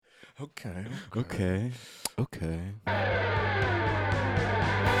Okay. Okay.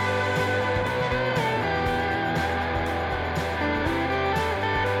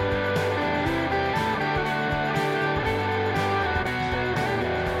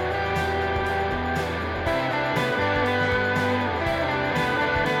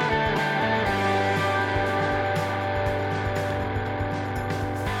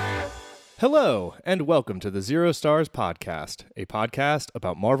 Hello, and welcome to the Zero Stars Podcast, a podcast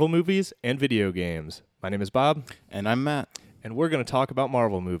about Marvel movies and video games. My name is Bob, And I'm Matt. and we're going to talk about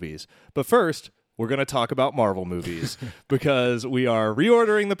Marvel movies. But first, we're going to talk about Marvel movies because we are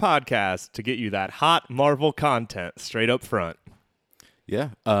reordering the podcast to get you that hot Marvel content straight up front. Yeah.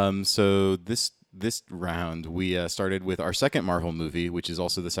 So this round we started with our second Marvel movie, which is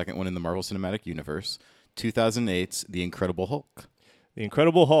also the second one in the Marvel Cinematic Universe, 2008's The Incredible Hulk, The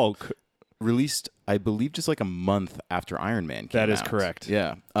Incredible Hulk. released, I believe, just like a month after Iron Man came out. That is correct.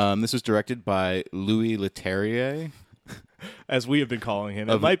 Yeah. This was directed by Louis Leterrier. As we have been calling him.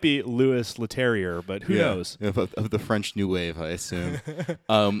 It might be Louis Leterrier, but who knows? Of the French New Wave, I assume.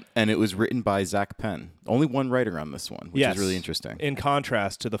 And it was written by Zach Penn. Only one writer on this one, which Yes. is really interesting. In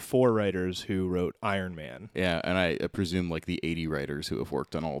contrast to the 4 writers who wrote Iron Man. Yeah, and I presume like the 80 writers who have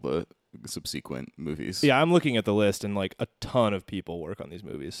worked on all the subsequent movies. Yeah, I'm looking at the list, and like a ton of people work on these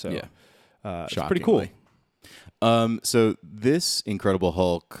movies. So Yeah. it's pretty cool. So this Incredible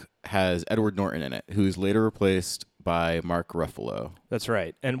Hulk has Edward Norton in it, who is later replaced by Mark Ruffalo. That's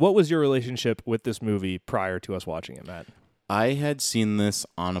right. And what was your relationship with this movie prior to us watching it, Matt? I had seen this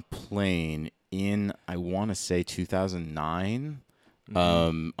on a plane in, I want to say, 2009,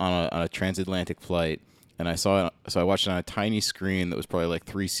 on a transatlantic flight, and I saw it. So I watched it on a tiny screen that was probably like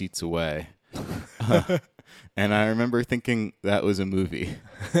 3 seats away. And I remember thinking that was a movie.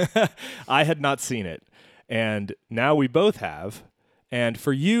 I had not seen it, and now we both have. And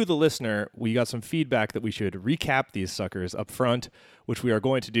for you, the listener, we got some feedback that we should recap these suckers up front, which we are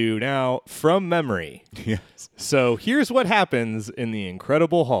going to do now from memory. Yes. So here's what happens in The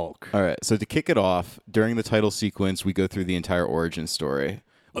Incredible Hulk. All right. So to kick it off, during the title sequence, we go through the entire origin story,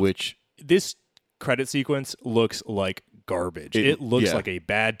 which This credit sequence looks like garbage. It looks yeah. like a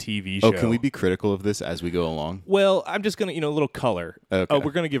bad TV show. Oh, can we be critical of this as we go along? Well, I'm just going to, a little color. Okay. Oh,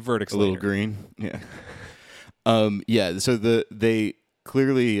 we're going to give verdicts A later. little green. Yeah. Yeah. So they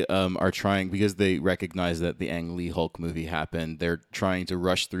clearly are trying, because they recognize that the Ang Lee Hulk movie happened. They're trying to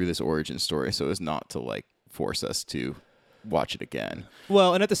rush through this origin story so as not to like force us to watch it again.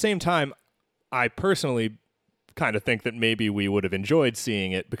 Well, and at the same time, I personally kind of think that maybe we would have enjoyed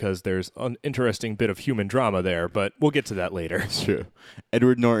seeing it because there's an interesting bit of human drama there, but we'll get to that later. It's true.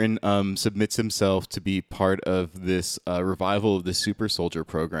 Edward Norton submits himself to be part of this revival of the Super Soldier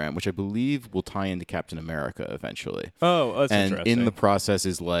program, which I believe will tie into Captain America eventually. Oh, that's And interesting. in the process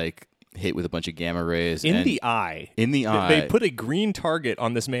is like hit with a bunch of gamma rays. In and the eye. In the eye. They put a green target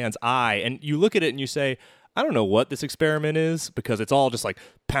on this man's eye, and you look at it and you say, I don't know what this experiment is, because it's all just like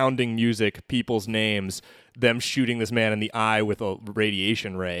pounding music, people's names, them shooting this man in the eye with a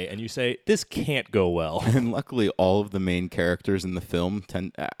radiation ray, and you say, this can't go well. And luckily, all of the main characters in the film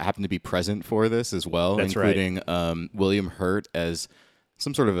happen to be present for this as well, That's right. including William Hurt as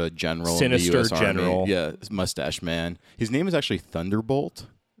some sort of a general Sinister in the U.S. general. Army. Yeah, mustache man. His name is actually Thunderbolt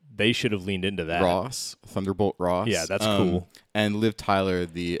They should have leaned into that. Ross. Thunderbolt Ross. Yeah, that's cool. And Liv Tyler,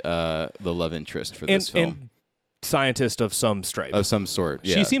 the love interest for this film. And scientist of some stripe. Of some sort,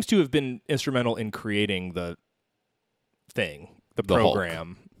 yeah. She seems to have been instrumental in creating the thing, the The Hulk.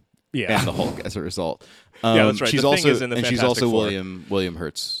 program. Yeah. And the Hulk as a result. Yeah, that's right. She's The Thing also is in the and she's Fantastic also Four. William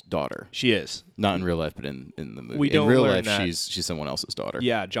Hurt's daughter. She is. Not in real life, but in the movie. We don't in real learn life, that. she's someone else's daughter.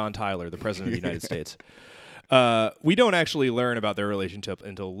 Yeah, John Tyler, the President of the United States. We don't actually learn about their relationship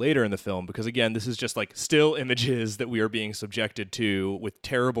until later in the film because, again, this is just like still images that we are being subjected to with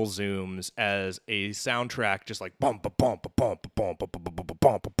terrible zooms as a soundtrack just like bum, ba, bum, ba, bum, ba, bum, ba, bum, ba,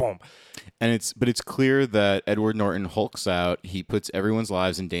 bum, ba, bum. And it's clear that Edward Norton hulks out. He puts everyone's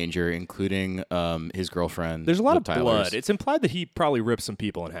lives in danger, including his girlfriend. There's a lot Liv of Tyler's. blood. It's implied that he probably rips some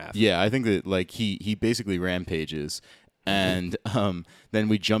people in half. Yeah, I think that like he basically rampages, and then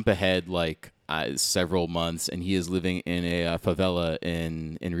we jump ahead like several months, and he is living in a favela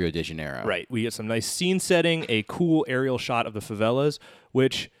in Rio de Janeiro. Right. We get some nice scene setting, a cool aerial shot of the favelas,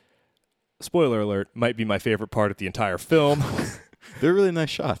 which, spoiler alert, might be my favorite part of the entire film. They're really nice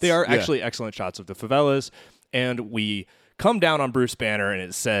shots. They are Yeah. actually excellent shots of the favelas. And we come down on Bruce Banner, and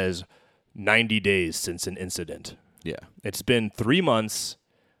it says 90 days since an incident. Yeah. It's been 3 months.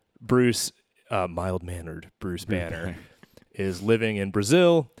 Bruce, mild-mannered Bruce Banner, is living in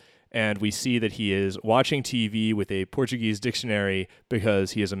Brazil, And we see that he is watching TV with a Portuguese dictionary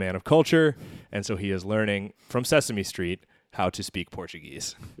because he is a man of culture. And so he is learning from Sesame Street how to speak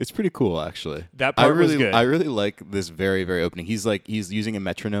Portuguese. It's pretty cool, actually. That part was good. I really like this very, very opening. He's using a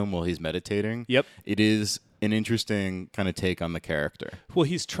metronome while he's meditating. Yep. It is an interesting kind of take on the character. Well,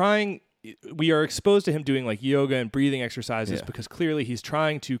 we are exposed to him doing like yoga and breathing exercises because clearly he's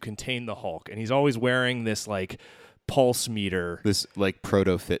trying to contain the Hulk. And he's always wearing this like pulse meter. This like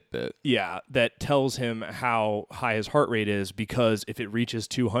proto Fitbit. Yeah, that tells him how high his heart rate is, because if it reaches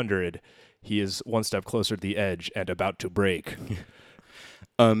 200, he is one step closer to the edge and about to break.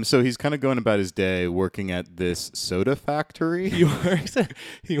 So he's kind of going about his day working at this soda factory. He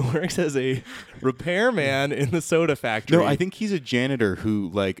works as a repairman in the soda factory. No, I think he's a janitor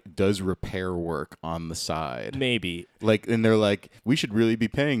who like does repair work on the side. Maybe. Like, and they're like, we should really be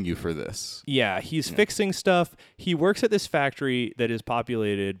paying you for this. Yeah, he's fixing stuff. He works at this factory that is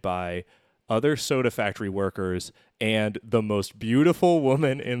populated by other soda factory workers and the most beautiful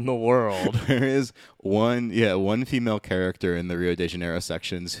woman in the world. There is one female character in the Rio de Janeiro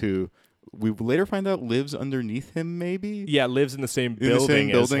sections who we later find out lives underneath him, maybe? Yeah, lives in the same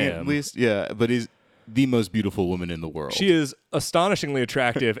building as him. At least. Yeah, but is the most beautiful woman in the world. She is astonishingly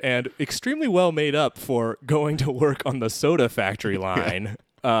attractive and extremely well made up for going to work on the soda factory line,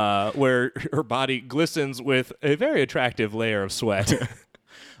 where her body glistens with a very attractive layer of sweat.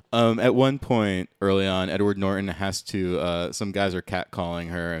 At one point early on, Edward Norton has to, some guys are catcalling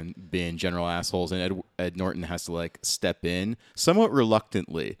her and being general assholes, and Ed Norton has to, like, step in, somewhat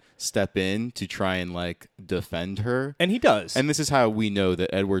reluctantly step in to try and, like, defend her. And he does. And this is how we know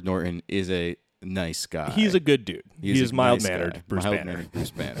that Edward Norton is a nice guy. He's a good dude. He is mild-mannered Bruce Banner. Mild-mannered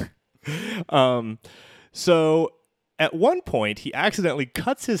Bruce Banner. So at one point, he accidentally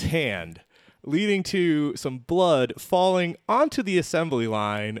cuts his hand, leading to some blood falling onto the assembly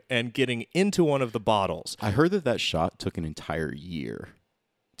line and getting into one of the bottles. I heard that shot took an entire year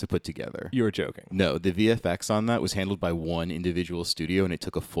to put together. You were joking. No, the VFX on that was handled by one individual studio, and it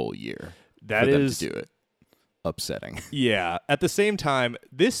took a full year for them to do it. Upsetting. Yeah. At the same time,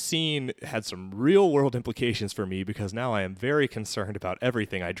 this scene had some real world implications for me, because now I am very concerned about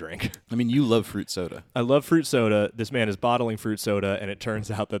everything I drink. I mean, you love fruit soda. I love fruit soda. This man is bottling fruit soda, and it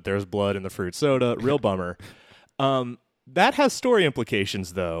turns out that there's blood in the fruit soda. Real bummer. That has story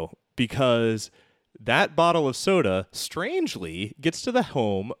implications, though, because that bottle of soda, strangely, gets to the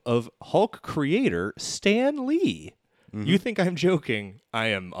home of Hulk creator Stan Lee. Mm-hmm. You think I'm joking? I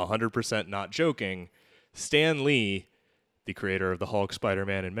am 100% not joking. Stan Lee, the creator of the Hulk,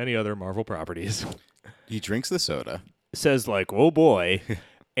 Spider-Man, and many other Marvel properties. He drinks the soda. Says, like, oh boy.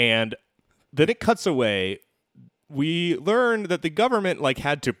 And then it cuts away. We learn that the government, like,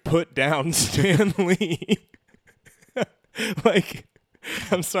 had to put down Stan Lee. Like,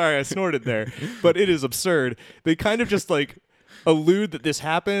 I'm sorry, I snorted there. But it is absurd. They kind of just, like, allude that this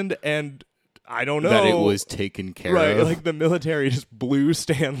happened, and I don't know. That it was taken care of. Right, of. like the military just blew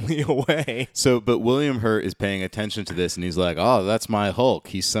Stan Lee away. So, but William Hurt is paying attention to this, and he's like, oh, that's my Hulk.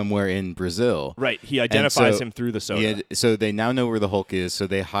 He's somewhere in Brazil. Right, he identifies him through the soda. So they now know where the Hulk is, so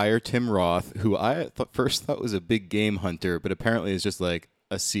they hire Tim Roth, who I first thought was a big game hunter, but apparently is just like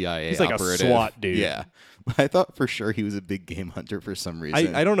a CIA operative. He's like a SWAT dude. Yeah. I thought for sure he was a big game hunter for some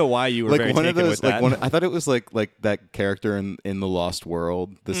reason. I don't know why you were very taken with that. I thought it was like that character in the Lost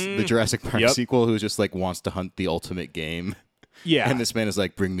World, the Jurassic Park sequel, who just like wants to hunt the ultimate game. Yeah. And this man is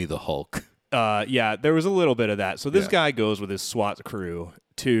like, bring me the Hulk. Yeah, there was a little bit of that. So this guy goes with his SWAT crew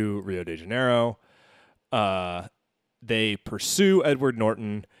to Rio de Janeiro. They pursue Edward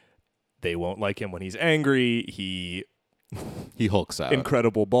Norton. They won't like him when he's angry. He hulks out.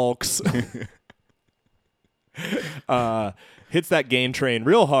 Incredible bulks. Hits that game train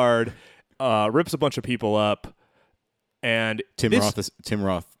real hard, rips a bunch of people up, and Tim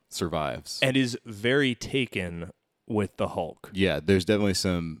Roth survives and is very taken with the Hulk. Yeah, there's definitely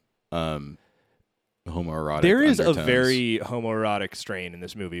some homoerotic. There is undertones. a very homoerotic strain in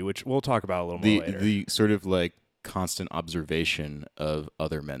this movie, which we'll talk about a little more later. The sort of like constant observation of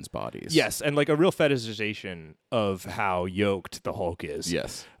other men's bodies. Yes, and like a real fetishization of how yoked the Hulk is.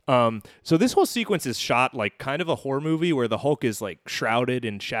 Yes. So this whole sequence is shot like kind of a horror movie where the Hulk is like shrouded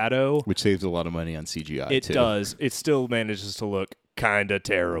in shadow. Which saves a lot of money on CGI, It does. It still manages to look kind of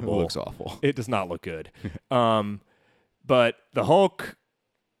terrible. It looks awful. It does not look good. But the Hulk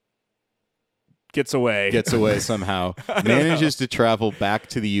gets away somehow, manages to travel back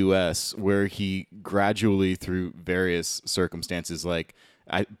to the U.S., where he gradually, through various circumstances, like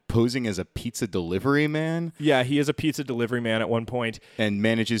posing as a pizza delivery man. Yeah, he is a pizza delivery man at one point. And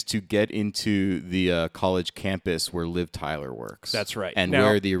manages to get into the college campus where Liv Tyler works. That's right. And Now,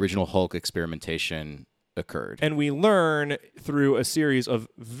 where the original Hulk experimentation occurred. And we learn through a series of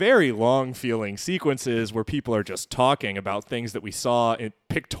very long-feeling sequences where people are just talking about things that we saw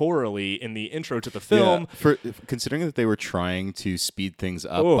pictorially in the intro to the film. Yeah, considering that they were trying to speed things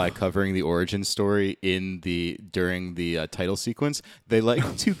up by covering the origin story during the title sequence, they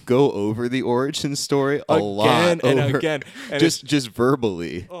like to go over the origin story again and again, and just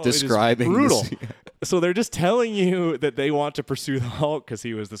verbally describing. It is brutal. So they're just telling you that they want to pursue the Hulk because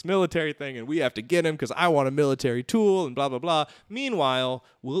he was this military thing, and we have to get him because I want a military tool, and blah blah blah. Meanwhile,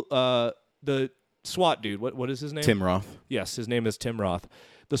 the SWAT dude, what is his name? Tim Roth. Yes, his name is Tim Roth.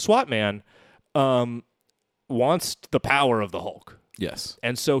 The SWAT man wants the power of the Hulk. Yes.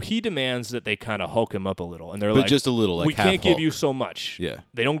 And so he demands that they kind of Hulk him up a little, and they're but just a little. Like we half can't give Hulk. you so much. Yeah.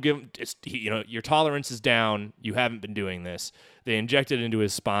 They don't give. Your tolerance is down. You haven't been doing this. They inject it into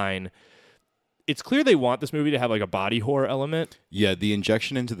his spine. It's clear they want this movie to have like a body horror element. Yeah, the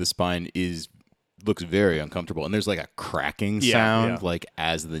injection into the spine looks very uncomfortable, and there's like a cracking sound like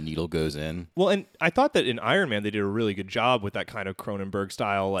as the needle goes in. Well, and I thought that in Iron Man they did a really good job with that kind of Cronenberg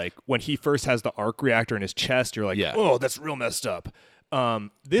style. Like when he first has the arc reactor in his chest, you're like, oh, that's real messed up.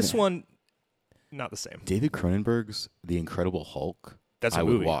 This one, not the same. David Cronenberg's The Incredible Hulk. That's a I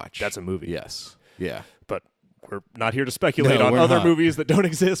movie. would watch. That's a movie. Yes. Yeah. But we're not here to speculate No, on we're other not. movies that don't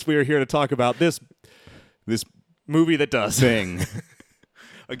exist. We are here to talk about this movie that does. Thing.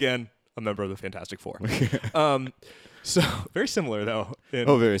 Again, a member of the Fantastic Four. So very similar though.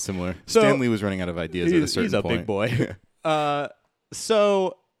 Very similar. So, Stan Lee was running out of ideas at a certain point. He's a big boy.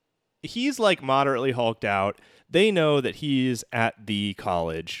 So he's like moderately hulked out. They know that he's at the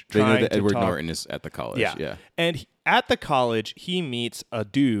college. They know that Edward Norton is at the college. Yeah. And at the college, he meets a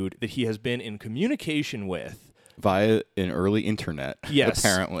dude that he has been in communication with. Via an early internet, yes,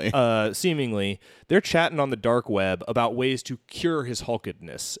 apparently. Seemingly. They're chatting on the dark web about ways to cure his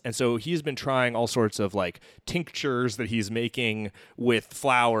hulkedness. And so he's been trying all sorts of like tinctures that he's making with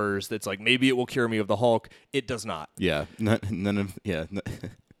flowers that's like, maybe it will cure me of the Hulk. It does not. Yeah. None of,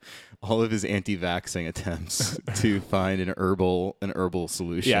 all of his anti-vaxxing attempts to find an herbal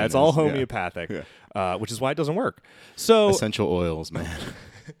solution. Yeah, it's all homeopathic, which is why it doesn't work. So essential oils, man.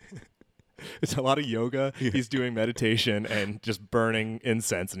 It's a lot of yoga. Yeah. He's doing meditation and just burning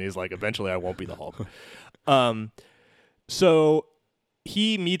incense, and he's like, eventually I won't be the Hulk. So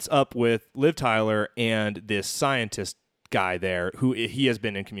he meets up with Liv Tyler and this scientist guy there who he has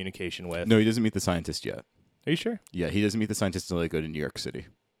been in communication with. No, he doesn't meet the scientist yet. Are you sure? Yeah, he doesn't meet the scientist until they go to New York City.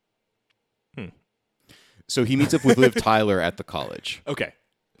 So he meets up with Liv Tyler at the college. Okay.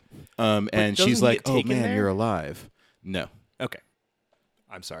 And she's like, oh, man, you're alive. No. Okay.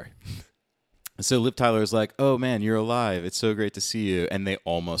 I'm sorry. So Liv Tyler's like, oh, man, you're alive. It's so great to see you. And they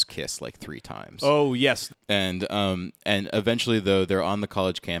almost kiss like 3 times. Oh, yes. And eventually, though, they're on the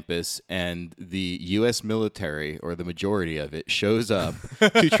college campus, and the U.S. military, or the majority of it, shows up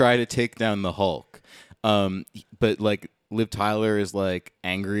to try to take down the Hulk. But, like, Liv Tyler is, like,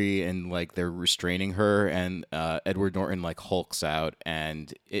 angry, and, like, they're restraining her, and Edward Norton, like, hulks out.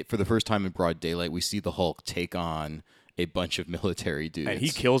 And for the first time in broad daylight, we see the Hulk take on a bunch of military dudes. And he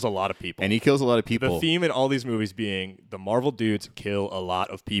kills a lot of people. The theme in all these movies being the Marvel dudes kill a lot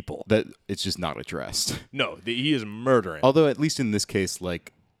of people. That it's just not addressed. No, he is murdering. Although at least in this case,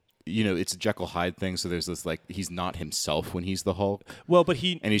 like, it's a Jekyll Hyde thing, so there's this, like, he's not himself when he's the Hulk. Well, but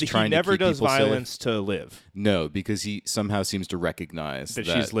he never does violence to Liv. No, because he somehow seems to recognize that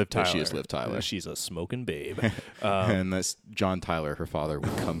she's Liv Tyler. That she is Liv Tyler. She's a smoking babe. And that's John Tyler, her father,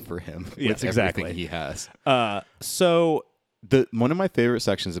 would come for him yes, with exactly. everything he has. So one of my favorite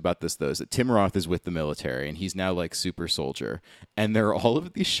sections about this, though, is that Tim Roth is with the military, and he's now, like, super soldier. And there are all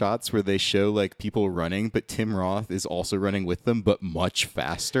of these shots where they show, like, people running, but Tim Roth is also running with them, but much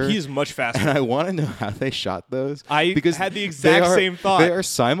faster. He's much faster. And I want to know how they shot those. Because had the exact same thought. They are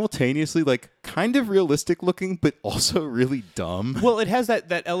simultaneously, like, kind of realistic looking, but also really dumb. Well, it has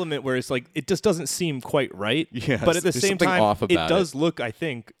that element where it's like, it just doesn't seem quite right. Yes, but at the same time, it does look, I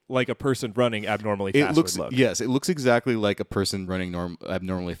think, like a person running abnormally fast. Yes, it looks exactly like a person running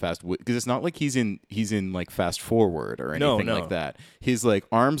abnormally fast, because it's not like he's in like fast forward or anything like that. His, like,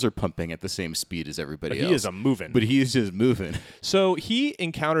 arms are pumping at the same speed as everybody else. He is moving. But he is just moving. So he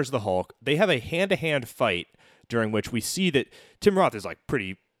encounters the Hulk. They have a hand-to-hand fight during which we see that Tim Roth is, like,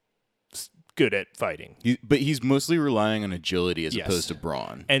 pretty good at fighting. But he's mostly relying on agility as opposed to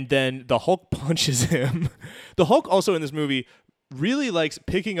brawn. And then the Hulk punches him. The Hulk also in this movie really likes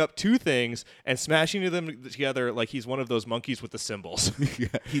picking up two things and smashing them together like he's one of those monkeys with the cymbals. Yeah,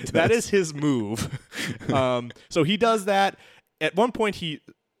 he does. That is his move. So he does that. At one point, he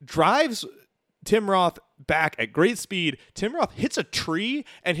drives Tim Roth back at great speed. Tim Roth hits a tree,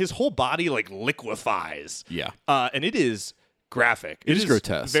 and his whole body like liquefies. Yeah. And it is graphic. It is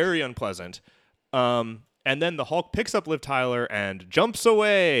grotesque. Very unpleasant. And then the Hulk picks up Liv Tyler and jumps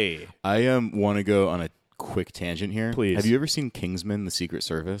away. I want to go on a quick tangent here. Please. Have you ever seen Kingsman: The Secret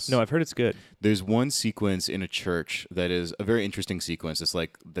Service? No, I've heard it's good. There's one sequence in a church that is a very interesting sequence. That's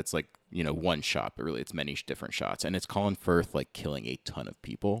like one shot, but really it's many different shots, and it's Colin Firth like killing a ton of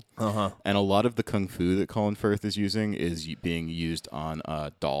people. And a lot of the kung fu that Colin Firth is using is being used on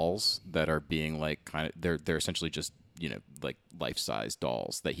dolls that are being like they're essentially just like life-size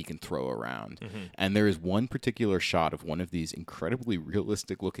dolls that he can throw around. And there is one particular shot of one of these incredibly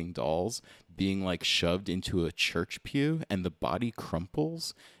realistic-looking dolls being like shoved into a church pew, and the body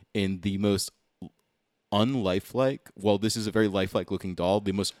crumples in the most unlifelike, well, this is a very lifelike looking doll,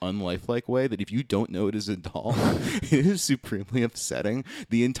 the most unlifelike way that if you don't know it is a doll, it is supremely upsetting.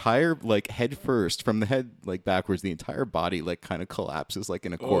 The entire like head first, from the head like backwards, the entire body like kind of collapses like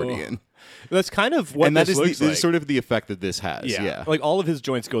an accordion. That's kind of what this looks like. This is sort of the effect that this has. Yeah. Like all of his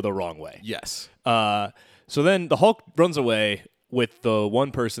joints go the wrong way. Yes. So then the Hulk runs away with the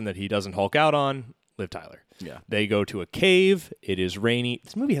one person that he doesn't Hulk out on, Liv Tyler. Yeah. They go to a cave. It is rainy.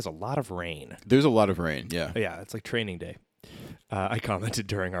 This movie has a lot of rain. There's a lot of rain. Yeah. Yeah, it's like training day. I commented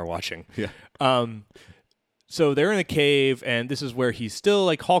during our watching. Yeah. So they're in a cave, and this is where he's still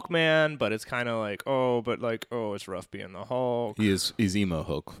like Hulkman, but it's kind of like, it's rough being the Hulk. He's emo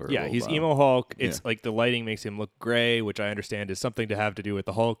Hulk for a little he's while. emo Hulk. It's like the lighting makes him look gray, which I understand is something to have to do with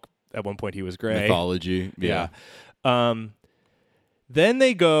the Hulk. At one point, he was gray. Mythology. Yeah. Then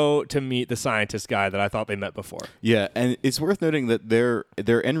they go to meet the scientist guy that I thought they met before. Yeah, and it's worth noting that their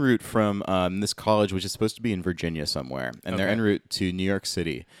en route from this college, which is supposed to be in Virginia somewhere, and their en route to New York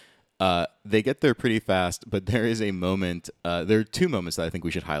City, they get there pretty fast, but there is a moment, there are two moments that I think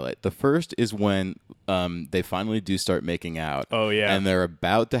we should highlight. The first is when they finally do start making out. Oh, yeah. And they're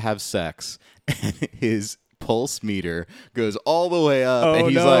about to have sex, and his pulse meter goes all the way up, and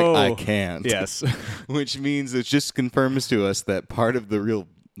he's like, I can't. Yes. Which means it just confirms to us that part of the real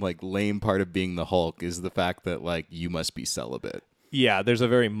like lame part of being the Hulk is the fact that like you must be celibate. Yeah, there's a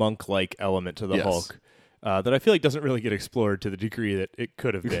very monk-like element to the Hulk that I feel like doesn't really get explored to the degree that it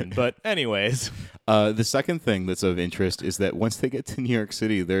could have been. But anyways. The second thing that's of interest is that once they get to New York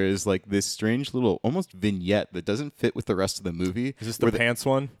City, there is like this strange little almost vignette that doesn't fit with the rest of the movie. Is this the pants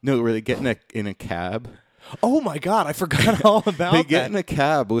one? No, where they get in a cab. Oh my God, I forgot all about that. They get in a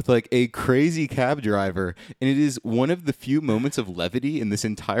cab with like a crazy cab driver, and it is one of the few moments of levity in this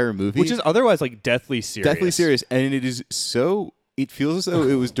entire movie. Which is otherwise like deathly serious. Deathly serious, and it is so... It feels as though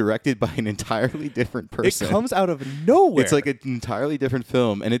it was directed by an entirely different person. It comes out of nowhere. It's like an entirely different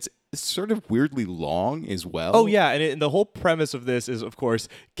film, and it's sort of weirdly long as well. Oh, yeah, and the whole premise of this is, of course,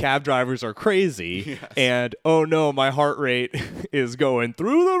 cab drivers are crazy, and, oh no, my heart rate is going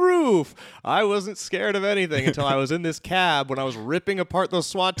through the roof. I wasn't scared of anything until I was in this cab when I was ripping apart those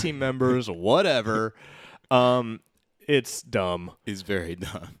SWAT team members, whatever. It's dumb. It's very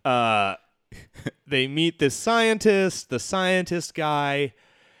dumb. They meet this scientist, the scientist guy.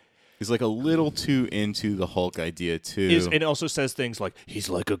 He's like a little too into the Hulk idea too. And also says things like, he's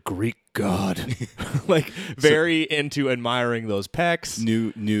like a Greek god. Like very into admiring those pecs.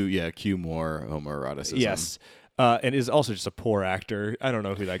 Cue more homoeroticism. Yes. And is also just a poor actor. I don't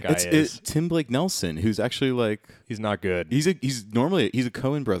know who that guy is. It's Tim Blake Nelson, who's actually like... He's not good. He's a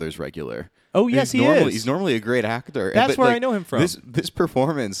Coen Brothers regular. Oh, yes, he is. He's normally a great actor. That's where I know him from. This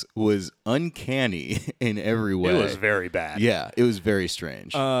performance was uncanny in every way. It was very bad. Yeah, it was very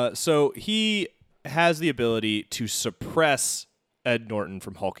strange. So he has the ability to suppress Ed Norton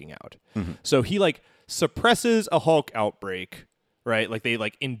from hulking out. Mm-hmm. So he like suppresses a Hulk outbreak, right? Like they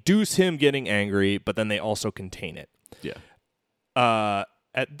like induce him getting angry, but then they also contain it. Yeah.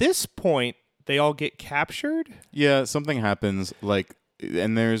 At this point, they all get captured. Yeah, something happens like...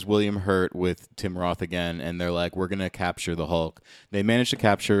 And there's William Hurt with Tim Roth again, and they're like, we're going to capture the Hulk. They managed to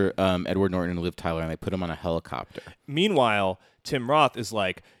capture Edward Norton and Liv Tyler, and they put him on a helicopter. Meanwhile, Tim Roth is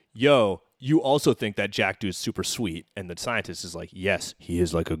like, yo, you also think that Jack dude's super sweet. And the scientist is like, yes, he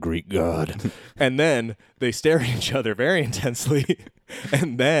is like a Greek god. And then they stare at each other very intensely.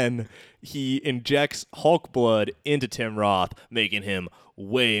 And then he injects Hulk blood into Tim Roth, making him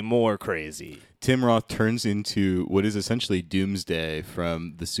way more crazy. Tim Roth turns into what is essentially Doomsday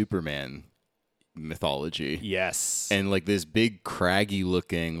from the Superman mythology. Yes. And like this big craggy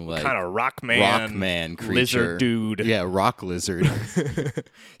looking like kind of rock man creature. lizard dude. Yeah, rock lizard.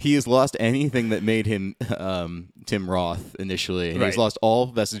 He has lost anything that made him Tim Roth initially. And he's lost all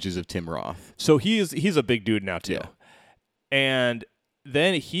vestiges of Tim Roth. So he's a big dude now too. Yeah. And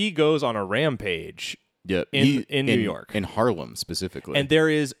then he goes on a rampage Yeah, in New York. In Harlem specifically. And there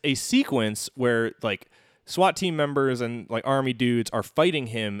is a sequence where like SWAT team members and like army dudes are fighting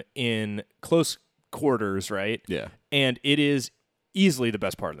him in close quarters, right? Yeah. And it is easily the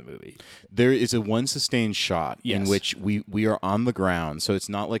best part of the movie. There is a one sustained shot in Yes. which we are on the ground. So it's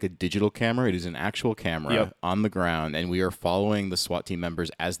not like a digital camera. It is an actual camera on the ground. And we are following the SWAT team members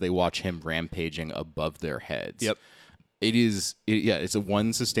as they watch him rampaging above their heads. Yep. It's a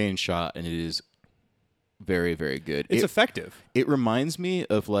one sustained shot, and it is very, very good. It's effective. It reminds me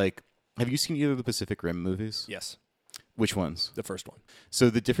of like, have you seen either of the Pacific Rim movies? Yes. Which ones? The first one.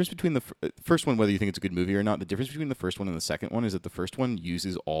 So the difference between the first one, whether you think it's a good movie or not, the difference between the first one and the second one is that the first one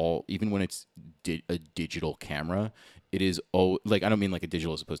uses even when it's a digital camera, it is like, I don't mean like a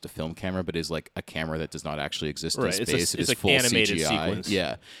digital as opposed to film camera, but is like a camera that does not actually exist in space. It is like full animated CGI. sequence.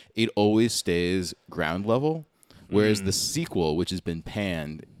 Yeah, it always stays ground level. Whereas the sequel, which has been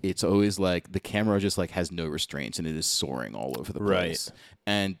panned, it's always like the camera just like has no restraints and it is soaring all over the place. Right.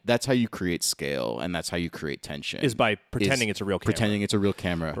 And that's how you create scale and that's how you create tension. Is by pretending it's a real camera. Pretending it's a real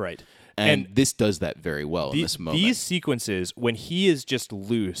camera. Right. And this does that very well in this moment. These sequences, when he is just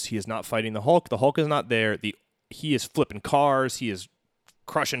loose, he is not fighting the Hulk is not there. He is flipping cars. He is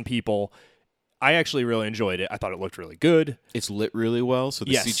crushing people. I actually really enjoyed it. I thought it looked really good. It's lit really well, so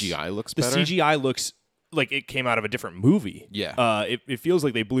the CGI looks better. The CGI looks like it came out of a different movie. Yeah. It feels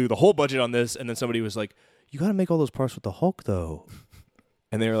like they blew the whole budget on this, and then somebody was like, you got to make all those parts with the Hulk, though.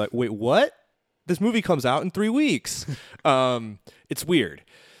 And they were like, wait, what? This movie comes out in 3 weeks. It's weird.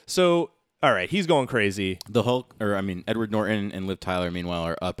 So, all right, he's going crazy. The Hulk, Edward Norton and Liv Tyler, meanwhile,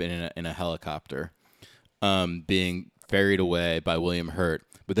 are up in a helicopter being ferried away by William Hurt.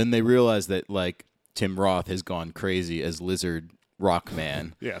 But then they realize that, like, Tim Roth has gone crazy as Lizard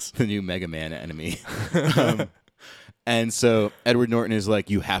Rockman, Yes. the new Mega Man enemy. And so Edward Norton is like,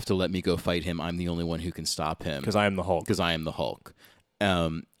 you have to let me go fight him. I'm the only one who can stop him. Because I am the Hulk. Because I am the Hulk.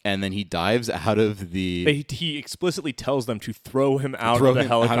 And then he dives out of the... He explicitly tells them to throw him out of the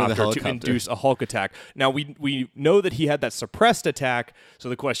helicopter to induce a Hulk attack. Now, we know that he had that suppressed attack, so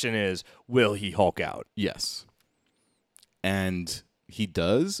the question is, will he Hulk out? Yes. And... he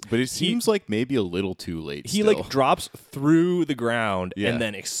does, but it seems like maybe a little too late. He like drops through the ground and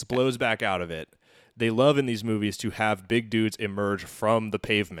then explodes back out of it. They love in these movies to have big dudes emerge from the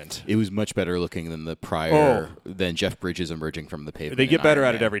pavement. It was much better looking than the prior, than Jeff Bridges emerging from the pavement. They get better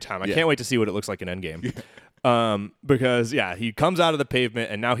at it every time. I can't wait to see what it looks like in Endgame. Because, he comes out of the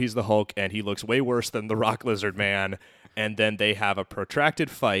pavement and now he's the Hulk and he looks way worse than the Rock Lizard Man. And then they have a protracted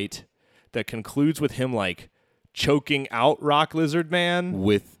fight that concludes with him like choking out Rock Lizard Man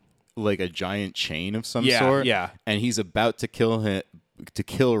with like a giant chain of some sort. Yeah. And he's about to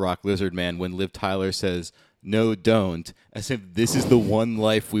kill Rock Lizard Man when Liv Tyler says, "No, don't," as if this is the one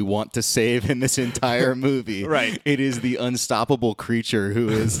life we want to save in this entire movie. Right. It is the unstoppable creature who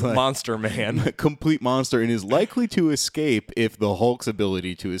is like Monster Man. a complete monster and is likely to escape if the Hulk's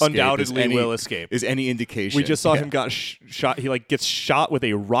ability to escape Undoubtedly will escape. Is any indication. We just saw him got shot. He like gets shot with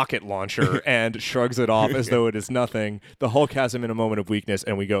a rocket launcher and shrugs it off as though it is nothing. The Hulk has him in a moment of weakness,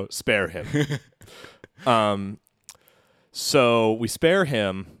 and we go spare him. So we spare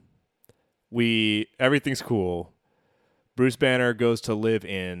him. Everything's cool. Bruce Banner goes to live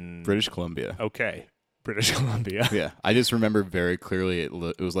in British Columbia. Okay, British Columbia. Yeah, I just remember very clearly it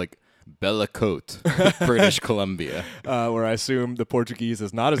was like Bella Cote, British Columbia, where I assume the Portuguese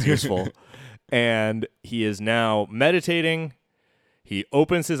is not as useful. And he is now meditating. He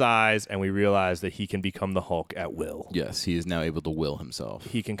opens his eyes, and we realize that he can become the Hulk at will. Yes, he is now able to will himself.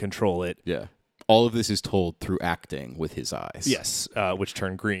 He can control it. Yeah. All of this is told through acting with his eyes. Yes, which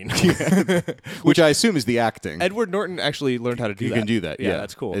turn green. Which I assume is the acting. Edward Norton actually learned how to do that. You can do that. Yeah,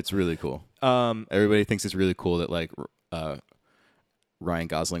 that's cool. It's really cool. Everybody thinks it's really cool that like Ryan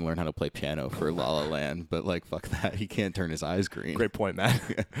Gosling learned how to play piano for La La Land, but like fuck that, he can't turn his eyes green. Great point, Matt.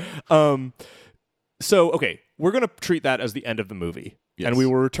 So okay, we're gonna treat that as the end of the movie, and we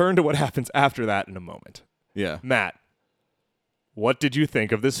will return to what happens after that in a moment. Yeah, Matt, what did you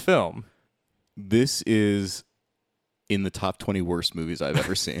think of this film? This is in the top 20 worst movies I've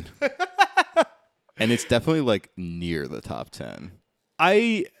ever seen. And it's definitely like near the top 10.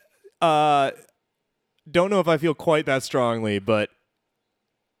 I don't know if I feel quite that strongly, but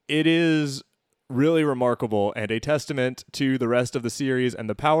it is really remarkable and a testament to the rest of the series and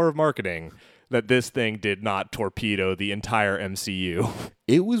the power of marketing that this thing did not torpedo the entire MCU.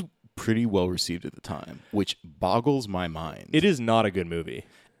 It was pretty well received at the time, which boggles my mind. It is not a good movie.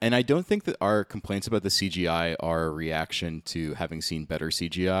 And I don't think that our complaints about the CGI are a reaction to having seen better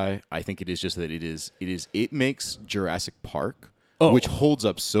CGI. I think it is just that it makes Jurassic Park, which holds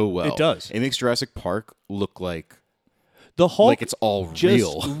up so well. It does. It makes Jurassic Park look like the Hulk like it's all just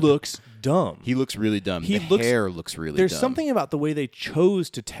real. looks dumb. He looks really dumb. He the hair looks really There's dumb. something about the way they chose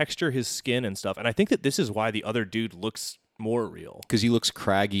to texture his skin and stuff. And I think that this is why the other dude looks more real. Because he looks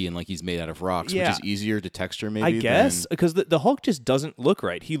craggy and like he's made out of rocks, which is easier to texture maybe. I guess, because the Hulk just doesn't look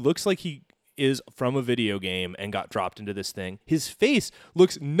right. He looks like he is from a video game and got dropped into this thing. His face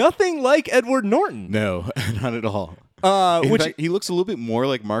looks nothing like Edward Norton. No, not at all. In fact, he looks a little bit more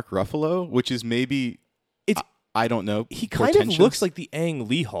like Mark Ruffalo, which is maybe... I don't know. He kind of looks like the Ang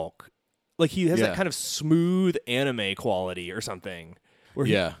Lee Hulk. Like he has that kind of smooth anime quality or something.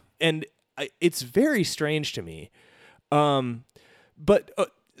 And it's very strange to me. But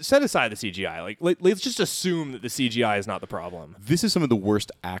set aside the CGI. Let's just assume that the CGI is not the problem. This is some of the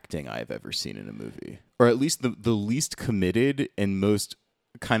worst acting I've ever seen in a movie, or at least the least committed and most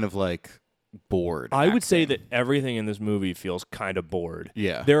kind of like bored. I would say that everything in this movie feels kind of bored.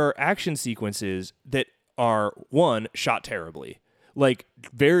 Yeah, there are action sequences that are shot terribly, like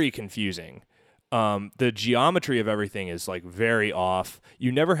very confusing. The geometry of everything is like very off.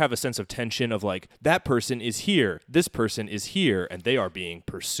 You never have a sense of tension of like that person is here, this person is here, and they are being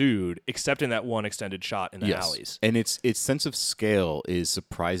pursued, except in that one extended shot in the alleys. And its sense of scale is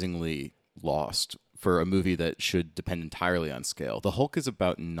surprisingly lost for a movie that should depend entirely on scale. The Hulk is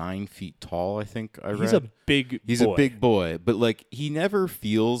about 9 feet tall, I think I read. He's a big He's boy. a big boy, but like he never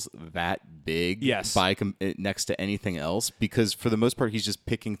feels that big next to anything else, because for the most part he's just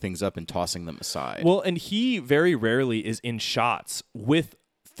picking things up and tossing them aside. Well, and he very rarely is in shots with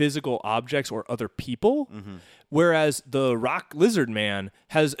physical objects or other people, whereas the Rock Lizard Man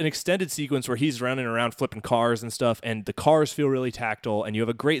has an extended sequence where he's running around flipping cars and stuff, and the cars feel really tactile, and you have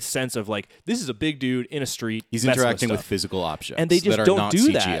a great sense of like, this is a big dude in a street. He's interacting with physical objects, and they just that are don't not do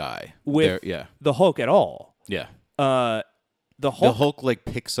CGI. that with the Hulk at all. Yeah. The Hulk like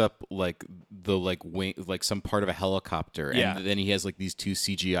picks up like the like wing, like some part of a helicopter, and then he has like these two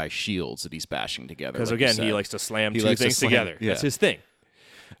CGI shields that he's bashing together. Because like again, he likes to slam two things together. Yeah. That's his thing.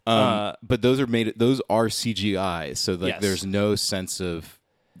 But those are CGI, so like there's no sense of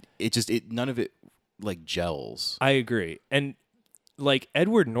it. None of it like gels. I agree, and like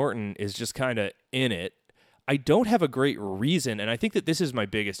Edward Norton is just kind of in it. I don't have a great reason, and I think that this is my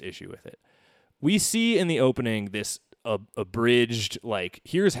biggest issue with it. We see in the opening this abridged, like,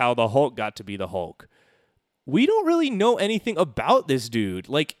 here's how the Hulk got to be the Hulk. We don't really know anything about this dude.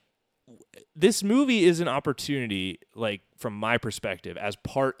 Like, this movie is an opportunity, like, from my perspective, as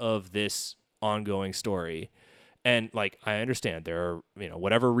part of this ongoing story. And, like, I understand there are,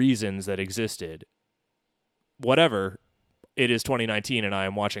 whatever reasons that existed, whatever, it is 2019 and I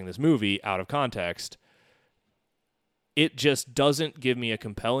am watching this movie out of context. It just doesn't give me a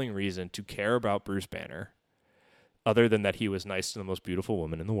compelling reason to care about Bruce Banner, other than that he was nice to the most beautiful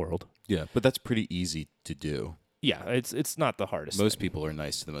woman in the world. Yeah, but that's pretty easy to do. Yeah, it's not the hardest. Most people are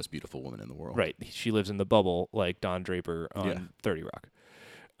nice to the most beautiful woman in the world. Right. She lives in the bubble like Don Draper on 30 Rock.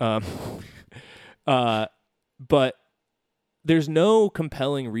 But there's no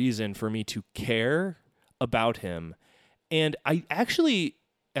compelling reason for me to care about him. And I actually,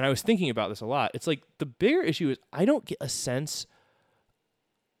 and I was thinking about this a lot, it's like the bigger issue is I don't get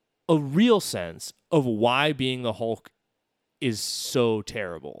a real sense of why being the Hulk is so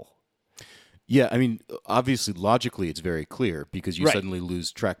terrible. Yeah, I mean, obviously, logically, it's very clear because you suddenly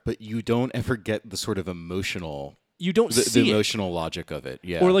lose track, but you don't ever get the sort of emotional... You don't see the emotional logic of it,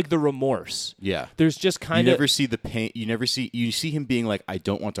 yeah. Or like the remorse. Yeah. There's just kind of... You never see the pain, you see him being like, I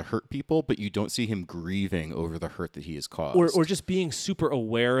don't want to hurt people, but you don't see him grieving over the hurt that he has caused. Or just being super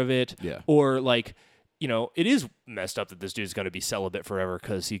aware of it. Yeah. Or like, it is messed up that this dude's going to be celibate forever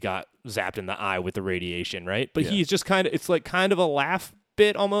because he got zapped in the eye with the radiation, right? But he's just it's like kind of a laugh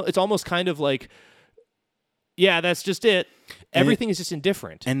bit almost. It's almost kind of like, yeah, that's just it. Everything is just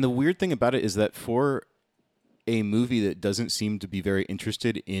indifferent. And the weird thing about it is that for a movie that doesn't seem to be very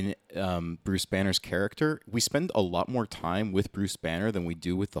interested in Bruce Banner's character, we spend a lot more time with Bruce Banner than we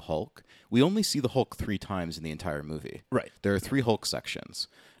do with the Hulk. We only see the Hulk 3 times in the entire movie. Right. There are 3 Hulk sections.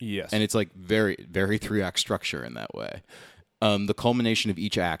 Yes. And it's like very, very 3-act structure in that way. The culmination of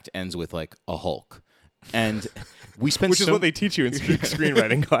each act ends with like a Hulk. And we spend Which is what they teach you in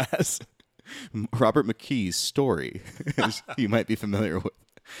screenwriting class. Robert McKee's Story, as you might be familiar with.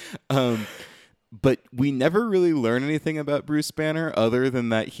 But we never really learn anything about Bruce Banner other than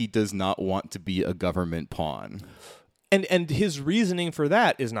that he does not want to be a government pawn. And his reasoning for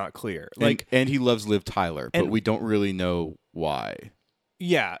that is not clear. Like, and he loves Liv Tyler, but and- we don't really know why.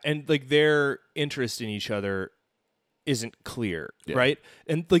 yeah, and like their interest in each other isn't clear, Yeah. right?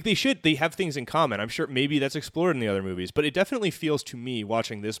 And like they have things in common. I'm sure maybe that's explored in the other movies, but it definitely feels to me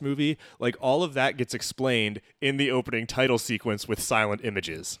watching this movie like all of that gets explained in the opening title sequence with silent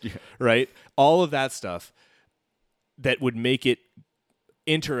images, right? All of that stuff that would make it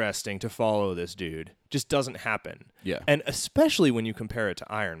interesting to follow this dude just doesn't happen. Yeah. And especially when you compare it to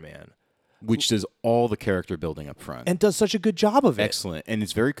Iron Man, Which does all the character building up front. and does such a good job of it. Excellent. And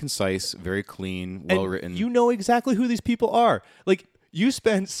it's very concise, very clean, And well written. you know exactly who these people are. Like, you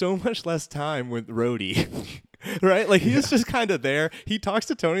spend so much less time with Rhodey, right? Like, he's just kind of there. He talks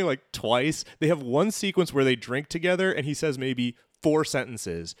to Tony like twice. They have one sequence where they drink together, and he says maybe 4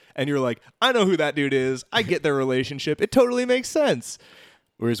 sentences. And you're like, I know who that dude is. I get their relationship. It totally makes sense.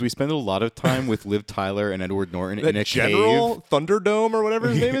 Whereas we spend a lot of time with Liv Tyler and Edward Norton in a That General cave. Thunderdome or whatever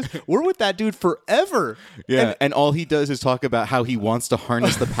his name is. We're with that dude forever. Yeah, and all he does is talk about how he wants to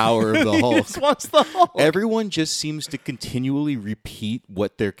harness the power of the He Hulk. just wants the Hulk. Everyone just seems to continually repeat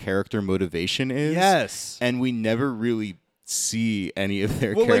what their character motivation is. Yes. And we never really see any of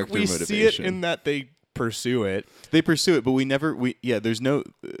their Well, character like, we motivation. see it in that they pursue it. They pursue it, but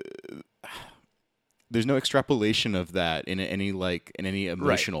there's no extrapolation of that in any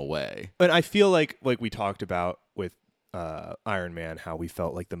emotional way. And I feel like we talked about with Iron Man, how we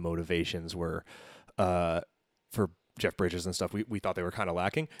felt like the motivations were for Jeff Bridges and stuff. We thought they were kind of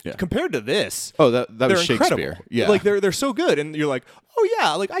lacking compared to this. Oh, that They're was Shakespeare. incredible. Yeah, like they're so good, and you're like, oh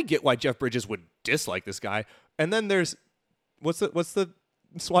yeah, like I get why Jeff Bridges would dislike this guy. And then there's what's the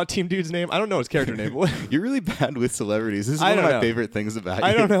SWAT team dude's name? I don't know his character name. You're really bad with celebrities. This is I one of don't my know. favorite things about you.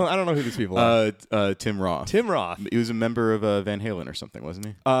 I don't know who these people are. Tim Roth. Tim Roth. He was a member of Van Halen or something, wasn't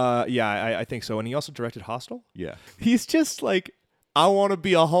he? Yeah, I think so. And he also directed Hostel. Yeah. He's just like, I want to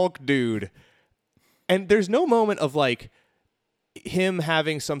be a Hulk dude. And there's no moment of like him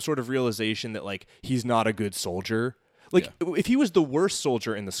having some sort of realization that like he's not a good soldier. Like if he was the worst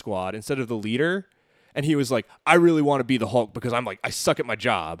soldier in the squad instead of the leader, and he was like, I really want to be the Hulk because I'm like, I suck at my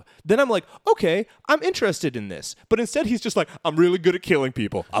job. Then I'm like, okay, I'm interested in this. But instead he's just like, I'm really good at killing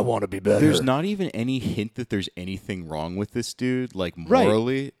people. I want to be better. There's not even any hint that there's anything wrong with this dude, like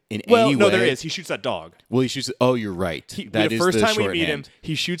morally in any way. No, there is. He shoots that dog. Well, he shoots. Oh, you're right. The first time we meet him,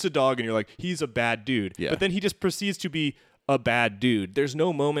 he shoots a dog, and you're like, he's a bad dude. Yeah. But then he just proceeds to be a bad dude. There's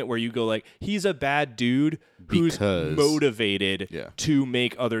no moment where you go like, he's a bad dude who's Because- motivated Yeah. to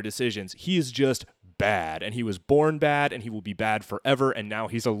make other decisions. He is just bad, and he was born bad, and he will be bad forever, and now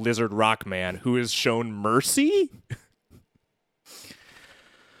he's a lizard rock man who is shown mercy?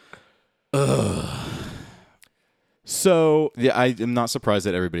 So Yeah, I am not surprised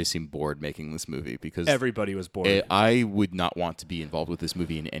that everybody seemed bored making this movie because everybody was bored. I would not want to be involved with this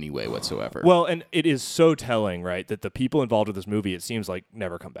movie in any way whatsoever. Well, and it is so telling, right, that the people involved with this movie, it seems like,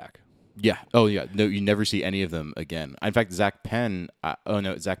 never come back. yeah. Oh, yeah. No, you never see any of them again. In fact, Zach Penn.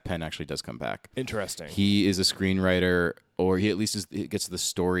 Zach Penn actually does come back. Interesting. He is a screenwriter, or he at least gets the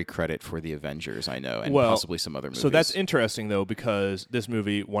story credit for the Avengers. I know, and Well, possibly some other movies. So that's interesting, though, because this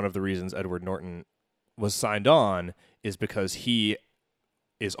movie, one of the reasons Edward Norton was signed on is because he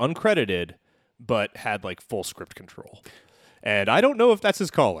is uncredited, but had like full script control. And I don't know if that's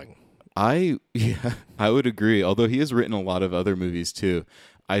his calling. I would agree. Although he has written a lot of other movies too.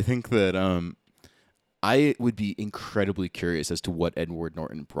 I think that I would be incredibly curious as to what Edward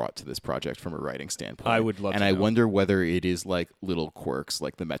Norton brought to this project from a writing standpoint. I would love and to I know. wonder whether it is like little quirks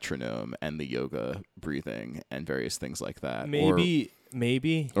like the metronome and the yoga breathing and various things like that.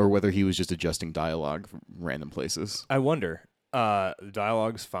 Maybe. Or whether he was just adjusting dialogue from random places. I wonder. The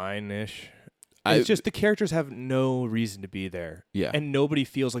dialogue's fine-ish. It's just the characters have no reason to be there. Yeah. And nobody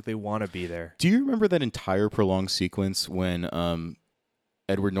feels like they want to be there. Do you remember that entire prolonged sequence when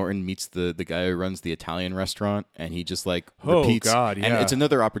Edward Norton meets the guy who runs the Italian restaurant, and he just like repeats. God, yeah. And it's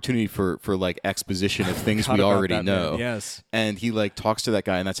another opportunity for like exposition of things we Forgot about already that, know. man. Yes. And he like talks to that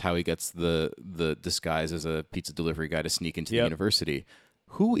guy, and that's how he gets the disguise as a pizza delivery guy to sneak into the Yep. university.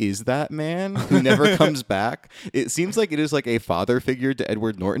 Who is that man who never comes back? It seems like it is like a father figure to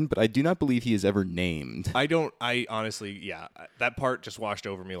Edward Norton, but I do not believe he is ever named. I honestly, that part just washed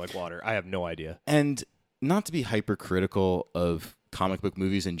over me like water. I have no idea. And not to be hypercritical of comic book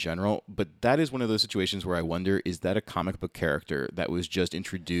movies in general, but that is one of those situations where I wonder, is that a comic book character that was just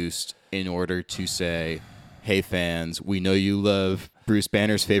introduced in order to say, hey fans, we know you love Bruce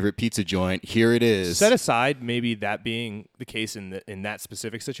Banner's favorite pizza joint. Here it is. Set aside maybe that being the case in that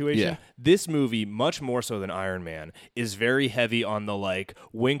specific situation. Yeah. This movie, much more so than Iron Man, is very heavy on the like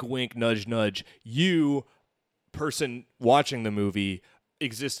wink, wink, nudge, nudge. You, person watching the movie,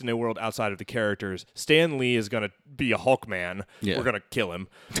 exist in a world outside of the characters. Stan Lee is going to be a Hulk man. Yeah. We're going to kill him.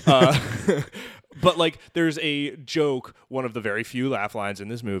 But like there's a joke, one of the very few laugh lines in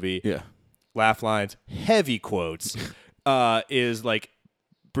this movie. Yeah. Laugh lines, heavy quotes, is like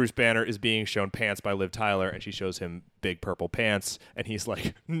Bruce Banner is being shown pants by Liv Tyler, and she shows him big purple pants, and he's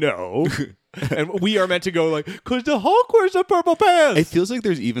like, no. And we are meant to go like, because the Hulk wears the purple pants. It feels like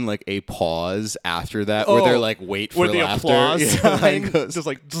there's even like a pause after that where they're like, wait for the laughter. applause Yeah, sign like goes- just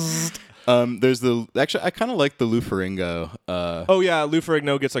like, there's actually I kind of like the Lou Ferrigno. oh yeah, Lou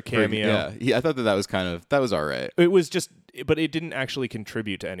Ferrigno gets a cameo. Yeah, I thought that was all right. It was just, but it didn't actually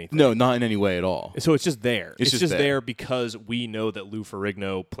contribute to anything. No, not in any way at all. So it's just there. It's just there. there because we know that Lou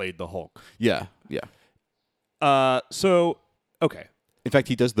Ferrigno played the Hulk. Yeah, yeah. So okay. In fact,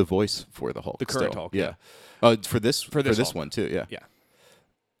 he does the voice for the Hulk. The current still. Hulk, Yeah. For this Hulk. one too. Yeah.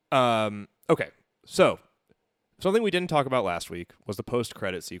 Yeah. Okay. So something we didn't talk about last week was the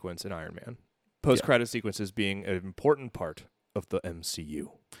post-credit sequence in Iron Man. Post-credit sequences being an important part of the MCU.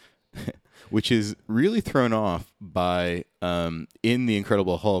 Which is really thrown off by in The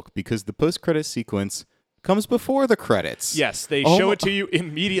Incredible Hulk because the post-credit sequence comes before the credits. Yes, they show it to you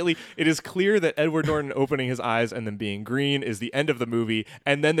immediately. It is clear that Edward Norton opening his eyes and then being green is the end of the movie,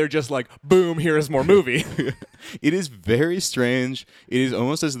 and then they're just like, boom, here is more movie. It is very strange. It is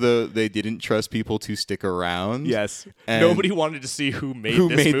almost as though they didn't trust people to stick around. Yes. And Nobody wanted to see who made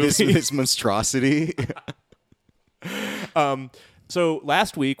this movie. this monstrosity. So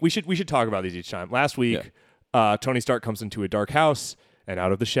last week, we should talk about these each time. Last week, Tony Stark comes into a dark house, and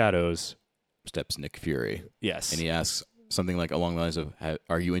out of the shadows Steps Nick Fury. Yes. And he asks something like along the lines of,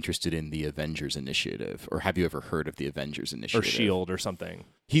 are you interested in the Avengers Initiative? Or have you ever heard of the Avengers Initiative? Or S.H.I.E.L.D. or something.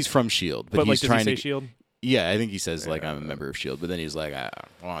 He's from S.H.I.E.L.D. But he's like, trying does he say to... S.H.I.E.L.D.? Yeah, I think he says, like, I'm a member of S.H.I.E.L.D., but then he's like, I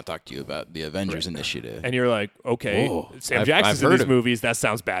want to talk to you about the Avengers Initiative. And you're like, okay, Whoa, Sam I've Jackson's in heard these of- movies. That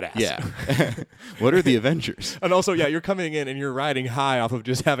sounds badass. Yeah. What are the Avengers? And also, yeah, you're coming in and you're riding high off of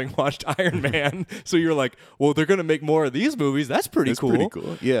just having watched Iron Man. So you're like, well, they're going to make more of these movies. That's pretty cool. Pretty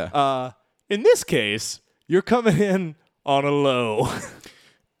cool. Yeah. In this case, you're coming in on a low.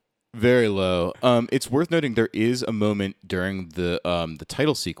 Very low. It's worth noting there is a moment during the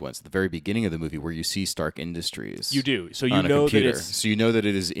title sequence at the very beginning of the movie where you see Stark Industries. You do. So you on a know that computer. it's So you know that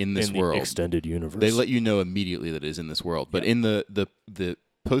it is in this in world. the extended universe. They let you know immediately that it is in this world. But in the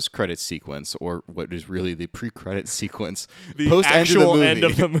post-credit sequence, or what is really the pre-credit sequence, the post actual end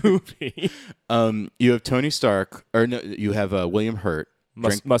of the movie. you have Tony Stark, or no, you have William Hurt,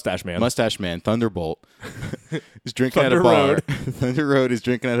 Mustache Man. Mustache Man, Thunderbolt, is drinking at a Thunder bar. Road. Thunder Road is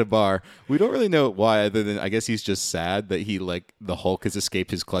drinking at a bar. We don't really know why, other than I guess he's just sad that the Hulk has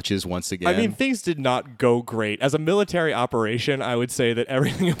escaped his clutches once again. I mean, things did not go great. As a military operation, I would say that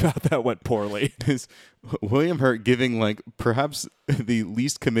everything about that went poorly. Is William Hurt giving perhaps the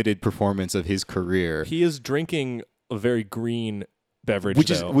least committed performance of his career. He is drinking a very green beverage,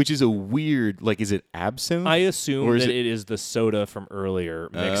 Which is a weird, is it absinthe? I assume or is that it is the soda from earlier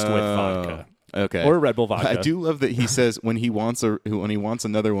mixed with vodka. Okay. Or Red Bull vodka. I do love that he says when he wants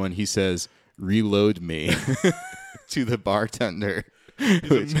another one, he says, "Reload me," to the bartender.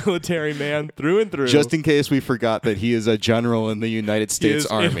 He's a military man through and through. Just in case we forgot that he is a general in the United He States is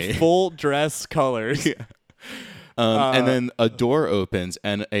Army. in full dress colors. And then a door opens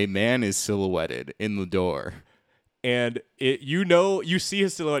and a man is silhouetted in the door. And you see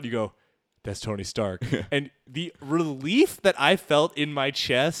his silhouette, you go, that's Tony Stark. And the relief that I felt in my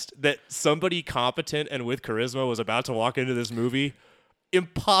chest that somebody competent and with charisma was about to walk into this movie,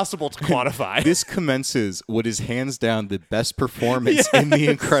 impossible to quantify. This commences what is hands down the best performance in The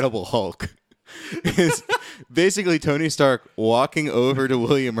Incredible Hulk. Is basically Tony Stark walking over to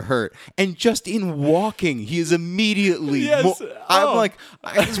William Hurt, and just in walking, he is immediately. Yes. I'm like,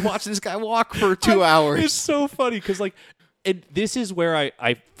 I just watched this guy walk for 2 hours. It's so funny because this is where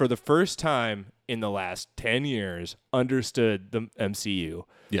I for the first time in the last 10 years understood the MCU.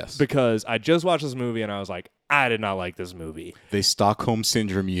 Yes, Because I just watched this movie and I was like, I did not like this movie. they Stockholm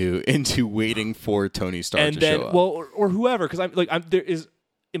syndrome you into waiting for Tony Stark And to then, show up. well, or whoever, because there is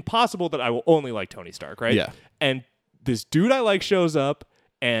impossible that I will only like Tony Stark, right? Yeah. And this dude I like shows up,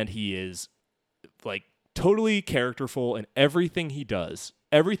 and he is totally characterful in everything he does,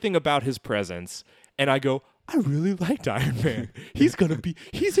 everything about his presence, and I go, I really liked Iron Man. He's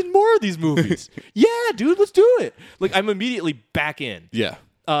in more of these movies. Yeah, dude, let's do it. I'm immediately back in. Yeah.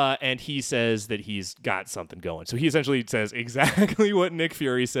 And he says that he's got something going. So he essentially says exactly what Nick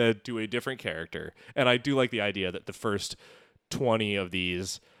Fury said to a different character. And I do like the idea that the first 20 of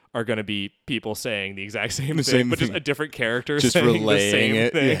these are going to be people saying the exact same thing, but just a different character just saying relaying the same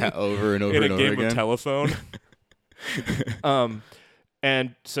it thing over and over in and a over game again. of telephone.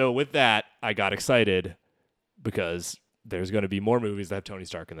 And so with that, I got excited because there's going to be more movies that have Tony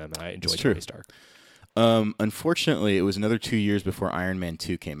Stark in them, and I enjoy Tony Stark. Unfortunately, it was another 2 years before Iron Man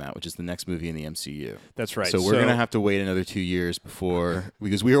 2 came out, which is the next movie in the MCU. That's right. So we're going to have to wait another 2 years before,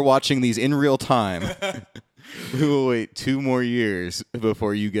 because we are watching these in real time. We will wait 2 more years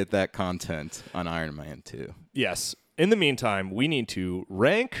before you get that content on Iron Man 2. Yes. In the meantime, we need to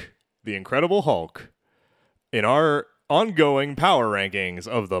rank the Incredible Hulk in our ongoing power rankings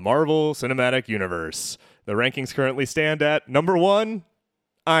of the Marvel Cinematic Universe. The rankings currently stand at number 1,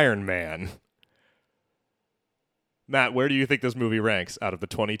 Iron Man. Matt, where do you think this movie ranks out of the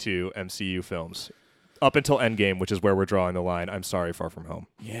 22 MCU films? Up until Endgame, which is where we're drawing the line. I'm sorry, Far From Home.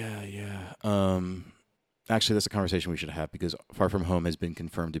 Yeah. Actually, that's a conversation we should have because Far From Home has been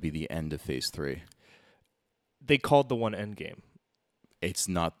confirmed to be the end of Phase 3. They called the one Endgame. It's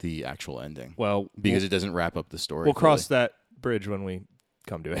not the actual ending. Well, because it doesn't wrap up the story. We'll cross that bridge when we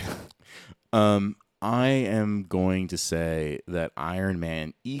come to it. I am going to say that Iron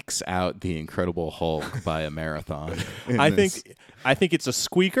Man ekes out the Incredible Hulk by a marathon. I think it's a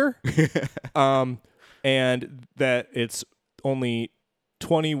squeaker, and that it's only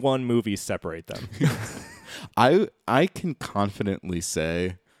 21 movies separate them. I can confidently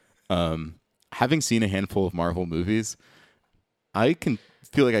say, having seen a handful of Marvel movies, I can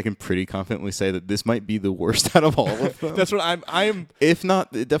feel like I can pretty confidently say that this might be the worst out of all of them. That's what I'm. If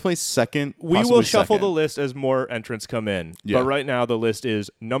not, definitely second. We will shuffle the list as more entrants come in. Yeah. But right now the list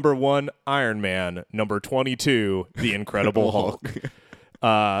is number 1, Iron Man. Number 22, The Incredible Hulk.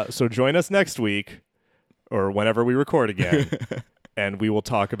 So join us next week, or whenever we record again, and we will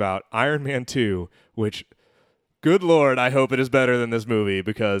talk about Iron Man 2, which, good Lord, I hope it is better than this movie,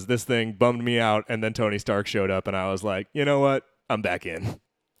 because this thing bummed me out, and then Tony Stark showed up, and I was like, you know what? I'm back in.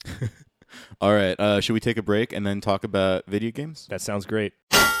 All right. Should we take a break and then talk about video games? That sounds great.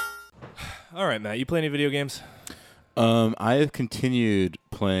 All right, Matt, you play any video games? I have continued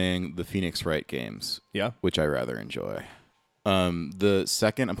playing the Phoenix Wright games. Yeah. Which I rather enjoy. I'm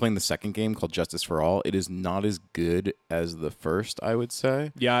playing the second game called Justice for All. It is not as good as the first, I would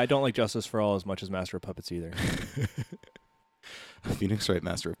say. Yeah, I don't like Justice for All as much as Master of Puppets either. Phoenix Wright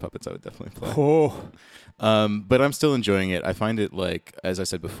Master of Puppets I would definitely play. Oh. But I'm still enjoying it. I find it, like, as I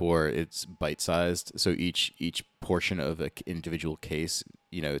said before, it's bite-sized. So each portion of an individual case,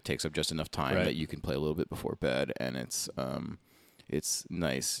 it takes up just enough time that you can play a little bit before bed, and it's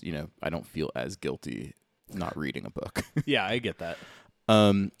nice. I don't feel as guilty not reading a book. Yeah, I get that.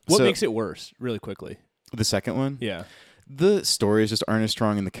 What makes it worse, really quickly? The second one? Yeah. The stories just aren't as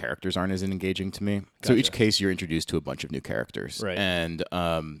strong and the characters aren't as engaging to me. Gotcha. So each case you're introduced to a bunch of new characters. Right. And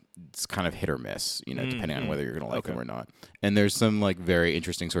it's kind of hit or miss, depending on whether you're going to like them or not. And there's some very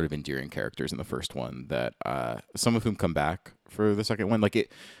interesting sort of endearing characters in the first one that some of whom come back for the second one.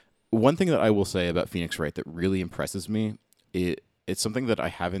 One thing that I will say about Phoenix Wright that really impresses me, it's something that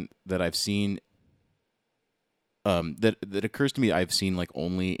I've seen that occurs to me I've seen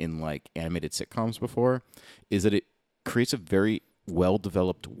only in animated sitcoms before, is that it creates a very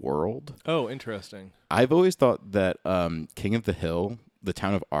well-developed world. Oh, interesting. I've always thought that King of the Hill, the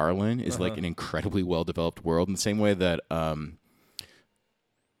town of Arlen, is an incredibly well-developed world in the same way that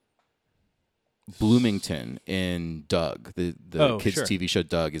Bloomington in Doug, the kids' TV show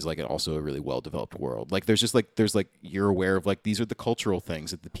Doug, is also a really well-developed world. There's you're aware of these are the cultural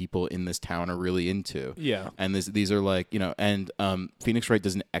things that the people in this town are really into. Yeah. And these are and Phoenix Wright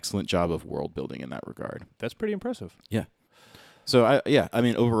does an excellent job of world building in that regard. That's pretty impressive. Yeah. So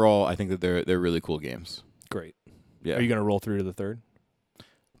overall I think that they're really cool games. Great. Yeah. Are you going to roll through to the third?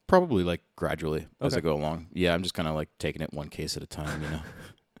 Probably gradually as I go along. Yeah, I'm just kind of taking it one case at a time,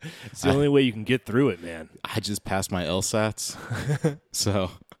 It's the only way you can get through it, man. I just passed my LSATs.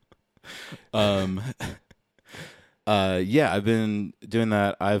 So, I've been doing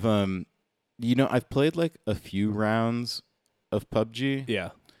that. I've played a few rounds of PUBG. Yeah.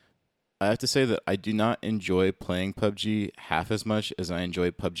 I have to say that I do not enjoy playing PUBG half as much as I enjoy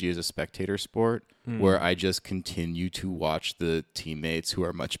PUBG as a spectator sport, where I just continue to watch the teammates who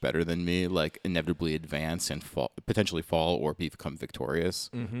are much better than me, inevitably advance and potentially fall or become victorious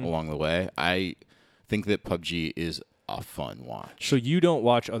along the way. I think that PUBG is a fun watch. So you don't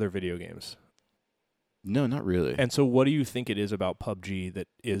watch other video games? No, not really. And so what do you think it is about PUBG that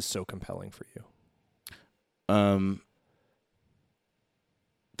is so compelling for you?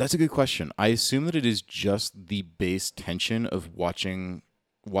 That's a good question. I assume that it is just the base tension of watching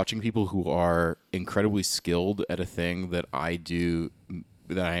people who are incredibly skilled at a thing that I do,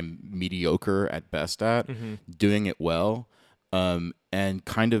 that I'm mediocre at best at, doing it well, and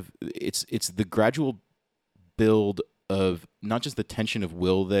kind of it's the gradual build of not just the tension of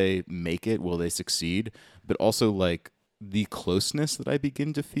will they make it, will they succeed, but also like the closeness that I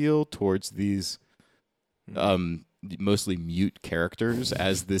begin to feel towards these mostly mute characters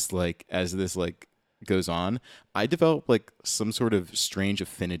as this goes on. I develop like some sort of strange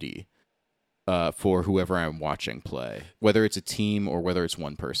affinity for whoever I'm watching play, whether it's a team or whether it's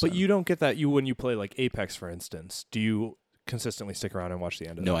one person. But you don't get that when you play like Apex, for instance. Do you consistently stick around and watch the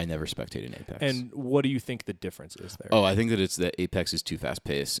end of it? No, I never spectate in Apex. And what do you think the difference is there? Oh, I think that it's that Apex is too fast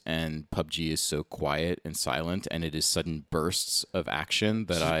paced and PUBG is so quiet and silent, and it is sudden bursts of action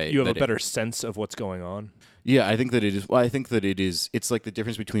that you have a better sense of what's going on. Yeah, I think that it is. Well, I think that it is. It's like the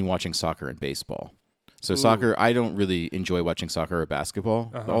difference between watching soccer and baseball. So soccer, I don't really enjoy watching soccer or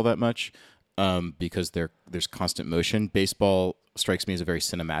basketball all that much because there's constant motion. Baseball strikes me as a very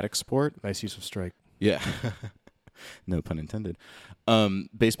cinematic sport. Nice use of strike. Yeah. No pun intended.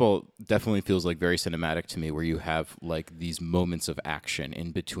 Baseball definitely feels like very cinematic to me, where you have like these moments of action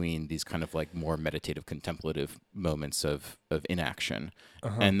in between these kind of like more meditative, contemplative moments of inaction.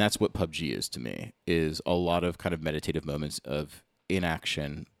 And that's what PUBG is to me, is a lot of kind of meditative moments of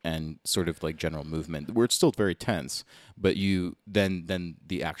inaction and sort of like general movement where it's still very tense, but you then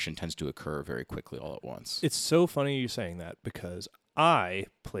the action tends to occur very quickly all at once. It's so funny you saying that, because I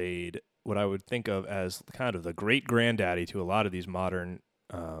played what I would think of as kind of the great granddaddy to a lot of these modern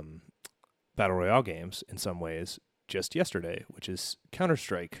Battle Royale games in some ways just yesterday, which is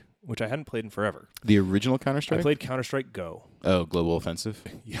Counter-Strike, which I hadn't played in forever. The original Counter-Strike? I played Counter-Strike Go. Oh, Global Offensive?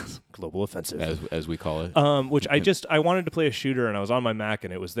 Yes, Global Offensive. As we call it. Which I wanted to play a shooter, and I was on my Mac,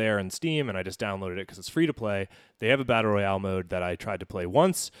 and it was there in Steam, and I just downloaded it because it's free to play. They have a Battle Royale mode that I tried to play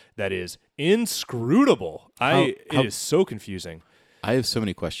once that is inscrutable. It is so confusing. I have so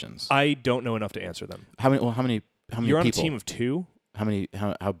many questions. I don't know enough to answer them. How many You're on people? a team of 2? How many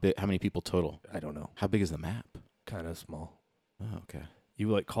people total? I don't know. How big is the map? Kind of small. Oh, okay. You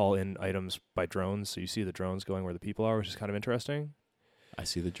like call in items by drones, so you see the drones going where the people are, which is kind of interesting. I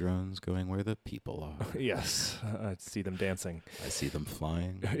see the drones going where the people are. Yes, I see them dancing. I see them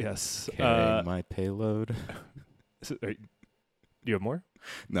flying. Yes. Carrying my payload. Do you have more?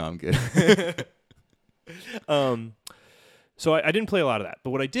 No, I'm good. So I didn't play a lot of that,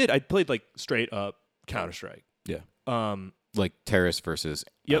 but what I did, I played like straight up Counter-Strike. Yeah. Like terrorists versus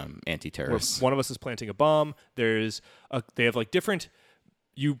anti-terrorists. Where one of us is planting a bomb. They have like different.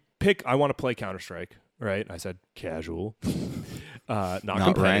 You pick. I want to play Counter-Strike, right? I said casual, not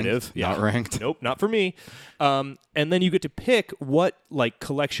competitive, ranked, not ranked. Nope, not for me. And then you get to pick what like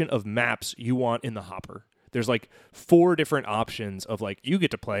collection of maps you want in the hopper. There's like 4 different options of like, you get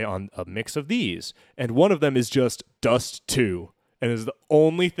to play on a mix of these. And one of them is just Dust 2. And is the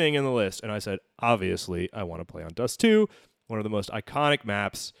only thing in the list. And I said, obviously, I want to play on Dust 2, one of the most iconic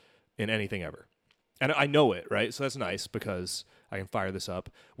maps in anything ever. And I know it, right? So that's nice because I can fire this up.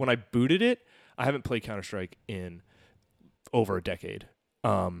 When I booted it, I haven't played Counter-Strike in over a decade.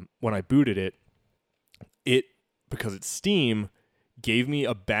 When I booted it, because it's Steam, gave me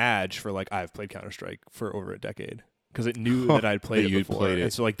a badge for like, I've played Counter-Strike for over a decade, because it knew that I'd played it before.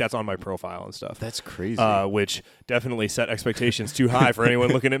 And so like that's on my profile and stuff. That's crazy. Which definitely set expectations too high for anyone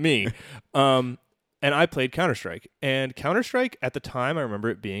looking at me. And I played Counter-Strike. And Counter-Strike at the time, I remember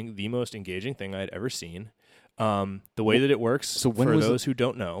it being the most engaging thing I'd ever seen. The way that it works, so for those who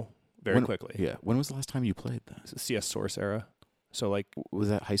don't know, quickly. Yeah. When was the last time you played that? It's the CS Source era. So like, was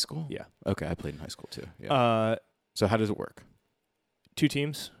that high school? Yeah. Okay, I played in high school too. Yeah. So how does it work? 2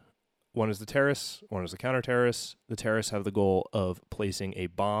 teams. One is the terrorists, one is the counter-terrorists. The terrorists have the goal of placing a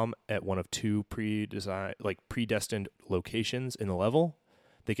bomb at one of 2 predestined locations in the level.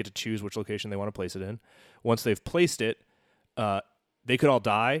 They get to choose which location they want to place it in. Once they've placed it, they could all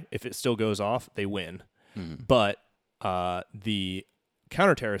die. If it still goes off, they win. Mm-hmm. But the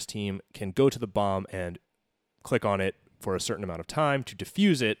counter-terrorist team can go to the bomb and click on it for a certain amount of time to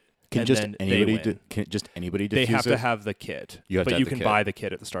defuse it. Can just anybody defuse They have it? to have the kit, but you can buy the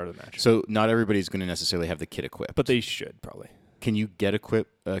kit at the start of the match. So not everybody's going to necessarily have the kit equipped, but they should probably. Can you get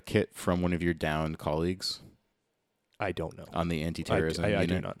a kit from one of your downed colleagues? I don't know. On the anti-terrorism unit? I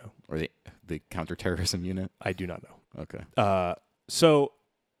do not know. Or the counter-terrorism unit? I do not know. Okay. So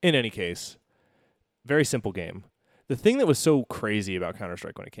in any case, very simple game. The thing that was so crazy about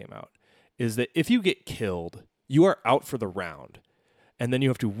Counter-Strike when it came out is that if you get killed, you are out for the round. And then you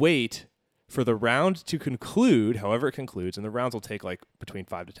have to wait for the round to conclude, however it concludes, and the rounds will take like between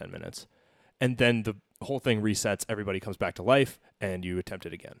 5 to 10 minutes, and then the whole thing resets, everybody comes back to life, and you attempt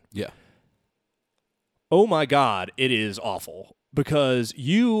it again. Yeah. Oh my God, it is awful. Because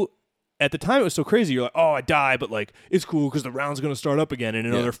at the time it was so crazy, you're like, oh, I die, but like, it's cool because the round's going to start up again in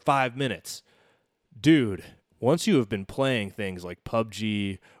another 5 minutes. Dude, once you have been playing things like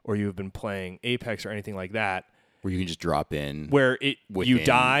PUBG or you have been playing Apex or anything like that, where you can just drop in, where you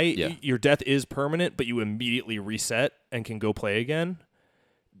die, yeah. your death is permanent, but you immediately reset and can go play again.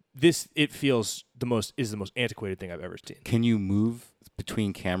 It feels the most antiquated thing I've ever seen. Can you move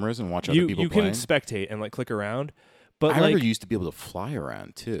between cameras and watch other people you playing? You can spectate and like click around, but I remember you used to be able to fly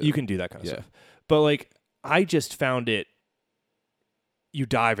around too. You can do that kind of stuff, but like I just found it. You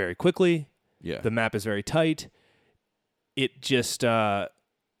die very quickly. Yeah, the map is very tight. It just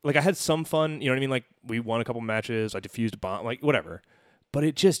like I had some fun, you know what I mean? Like we won a couple matches, I defused a bomb, like whatever. But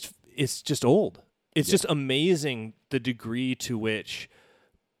it's just old. It's just amazing the degree to which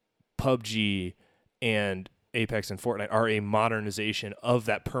PUBG and Apex and Fortnite are a modernization of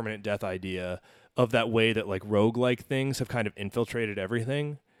that permanent death idea, of that way that like roguelike things have kind of infiltrated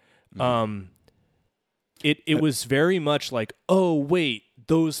everything. Mm-hmm. It was very much like, oh wait,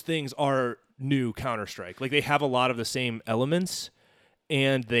 those things are new Counter-Strike. Like they have a lot of the same elements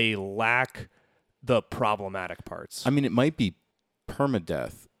and they lack the problematic parts. I mean, it might be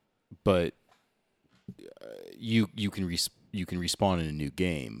permadeath, but you can respawn in a new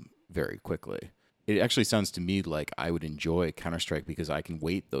game very quickly. It actually sounds to me like I would enjoy Counter-Strike because I can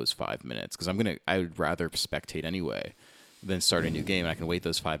wait those 5 minutes because I would rather spectate anyway than start a new game. I can wait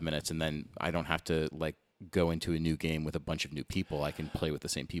those 5 minutes and then I don't have to like go into a new game with a bunch of new people. I can play with the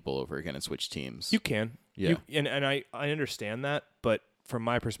same people over again and switch teams. You can. Yeah. And I understand that, but from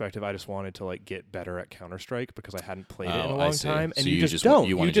my perspective, I just wanted to like get better at Counter-Strike because I hadn't played it in a long time. And so you just don't.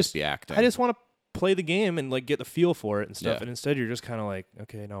 You want to just be acting. I just want to play the game and like get the feel for it and stuff. Yeah. And instead you're just kind of like,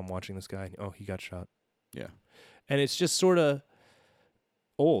 okay, now I'm watching this guy. Oh, he got shot. Yeah. And it's just sort of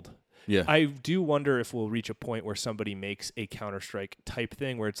old. Yeah. I do wonder if we'll reach a point where somebody makes a Counter-Strike type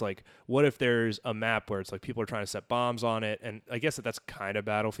thing where it's like, what if there's a map where it's like people are trying to set bombs on it? And I guess that's kind of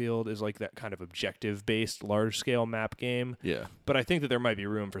Battlefield is like that kind of objective-based large-scale map game. Yeah. But I think that there might be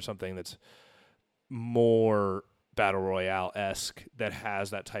room for something that's more Battle Royale-esque that has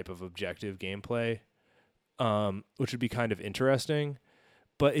that type of objective gameplay, which would be kind of interesting.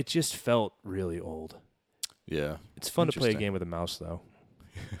 But it just felt really old. Yeah. It's fun to play a game with a mouse, though.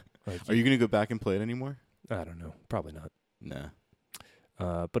 Like, are you going to go back and play it anymore? I don't know. Probably not. Nah.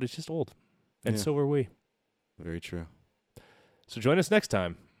 But it's just old. And so are we. Very true. So join us next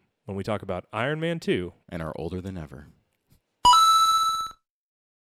time when we talk about Iron Man 2. And are older than ever.